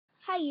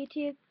Hi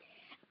YouTube.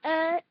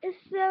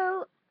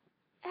 So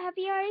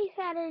happy already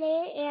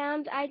Saturday,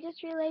 and I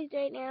just realized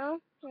right now,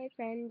 my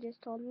friend just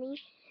told me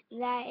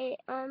that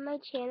on my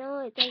channel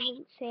it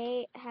doesn't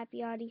say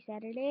happy already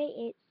Saturday.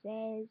 It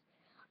says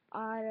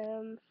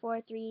autumn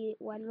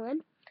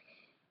 4311.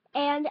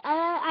 And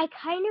I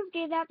kind of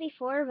did that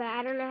before, but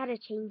I don't know how to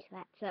change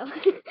that. So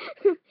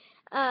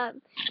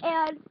and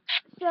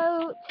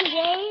so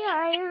today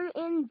I am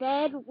in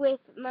bed with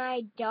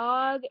my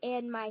dog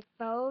and my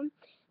phone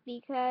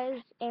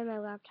and my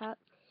laptop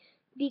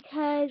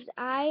because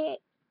I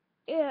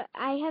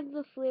have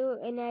the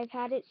flu and I've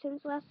had it since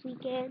last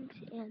weekend.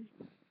 And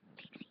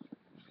Pixie,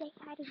 say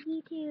hi to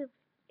YouTube.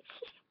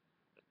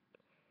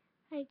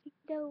 Hi,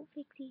 no,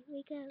 Pixie,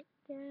 wake up,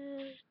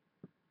 no,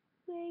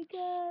 wake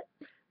up.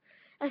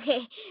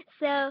 Okay,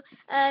 so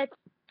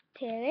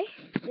Taylor,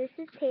 this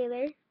is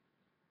Taylor.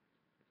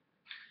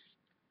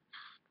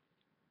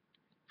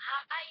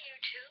 Hi,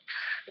 YouTube.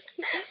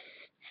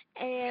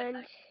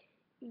 And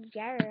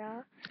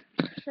yeah,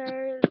 so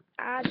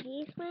I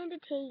just wanted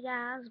to tell you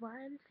guys why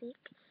I'm sick.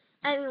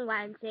 Why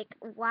I'm sick.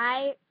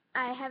 Why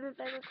I haven't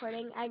been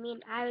recording. I mean,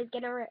 I was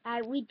gonna.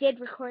 We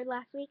did record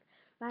last week,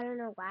 but I don't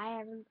know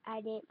why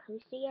I didn't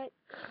post it yet.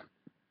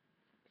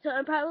 So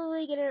I'm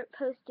probably gonna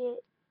post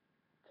it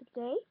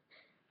today.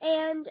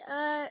 And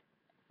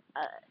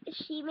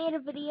she made a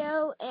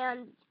video,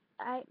 and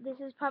this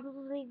is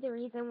probably the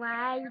reason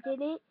why I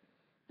didn't,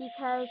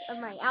 because of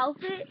my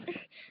outfit.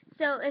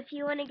 So if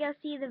you want to go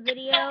see the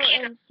video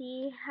and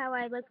see how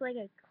I look like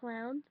a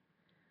clown,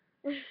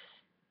 go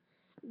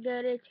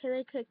to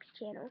Taylor Cook's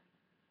channel.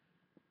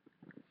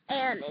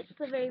 And it's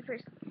the very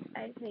first,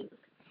 I think,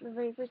 the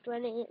very first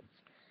one. It's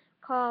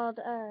called,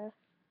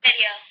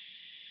 Video.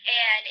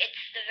 And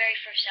it's the very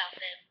first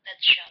outfit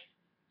that's shown.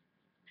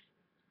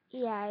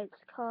 yeah, it's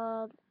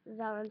called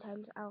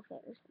Valentine's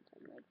Outfit or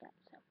something like that,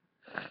 so.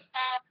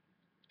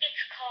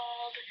 It's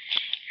called,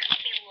 let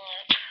me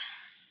look.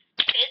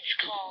 It's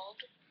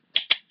called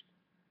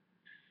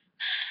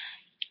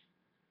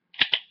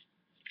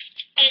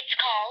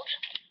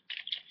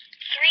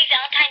Three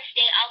Valentine's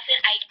Day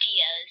Outfit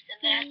Ideas. And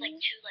then it has like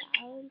two like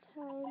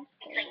Valentine's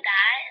things like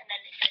that, and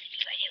then it says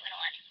New Idea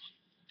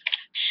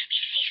 101.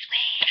 BC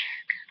Square.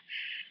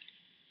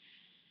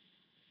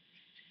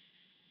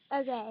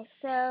 Okay,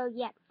 so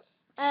yeah,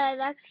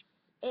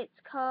 it's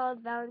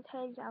called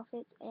Valentine's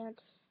Outfits, and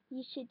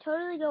you should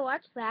totally go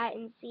watch that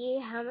and see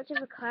how much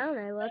of a clown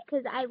I look,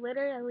 because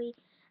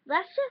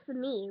that's just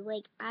me.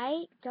 Like,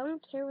 I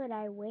don't care what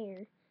I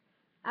wear.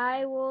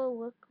 I will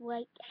look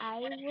like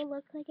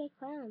a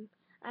clown.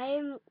 I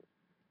am,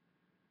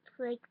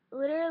 like,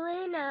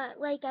 literally not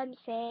like I'm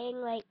saying,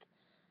 like,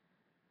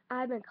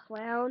 I'm a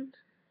clown.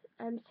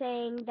 I'm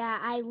saying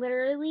that I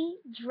literally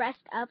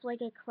dressed up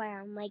like a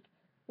clown. Like,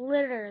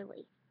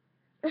 literally.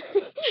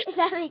 If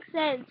that makes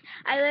sense.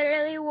 I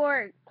literally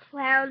wore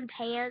clown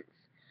pants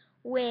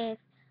and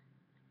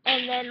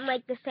then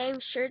like the same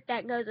shirt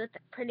that goes with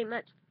pretty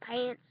much the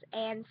pants,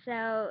 and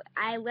so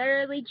I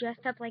literally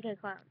dressed up like a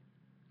clown.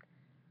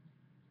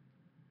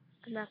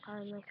 I'm not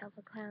calling myself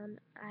a clown.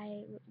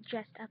 I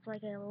dressed up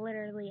like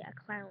literally a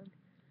clown.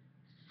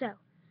 So,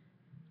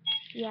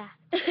 yeah.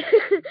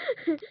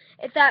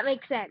 If that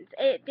makes sense.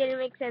 It didn't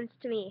make sense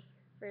to me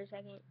for a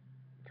second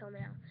until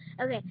now.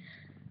 Okay.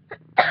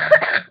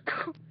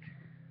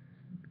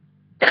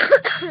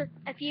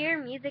 If you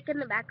hear music in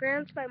the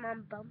background, it's my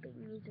mom bumping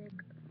music.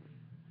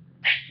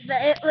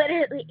 But it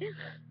literally,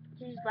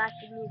 she's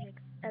blasting music.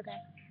 Okay.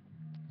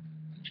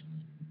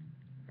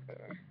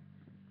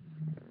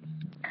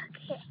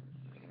 Okay.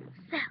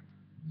 So,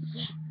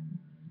 yeah.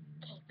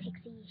 Okay,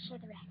 Pixie, you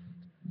should rest.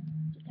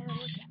 You gotta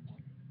look at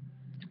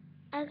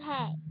it.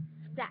 Okay.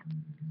 So,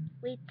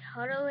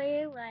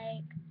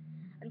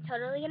 I'm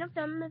totally gonna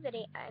film the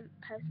video and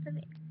post the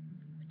video.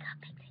 Wake up,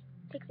 Pixie.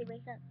 Pixie,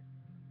 wake up.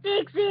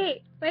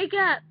 Pixie, wake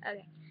up.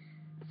 Okay.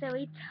 So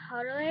we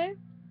totally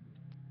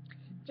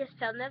just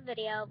filmed the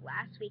video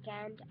last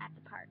weekend at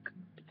the park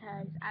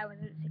because I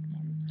wasn't sick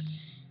then.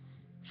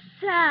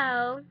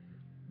 So,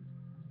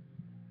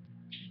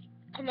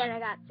 and then I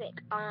got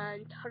sick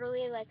on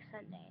totally like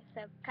Sunday,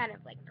 so kind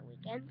of like the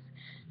weekends.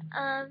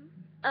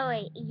 Oh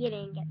wait, you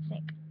didn't get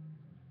sick.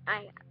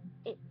 I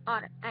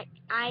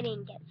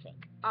didn't get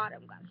sick.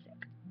 Autumn got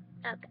sick.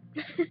 Okay,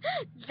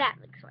 that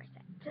makes more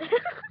sense.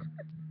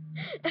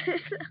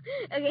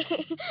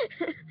 Okay,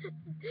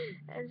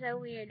 that's so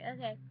weird.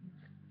 Okay,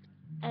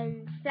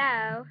 and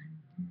so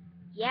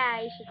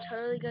yeah, you should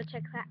totally go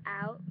check that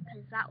out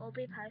because that will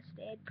be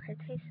posted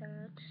pretty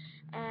soon.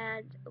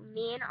 And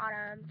me and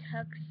Autumn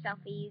took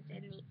selfies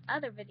in the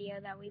other video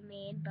that we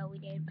made, but we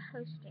didn't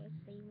post it,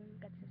 so you won't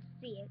get to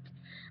see it.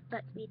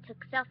 But we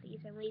took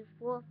selfies, and we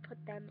will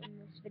put them in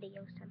this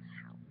video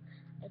somehow.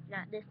 If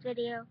not this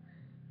video,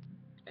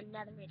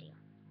 another video.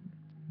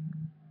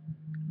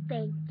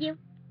 Thank you.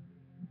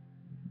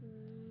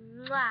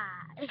 Mwah.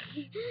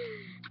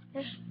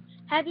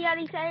 Happy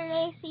Happy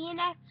Saturday. See you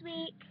next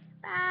week.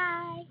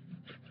 Bye.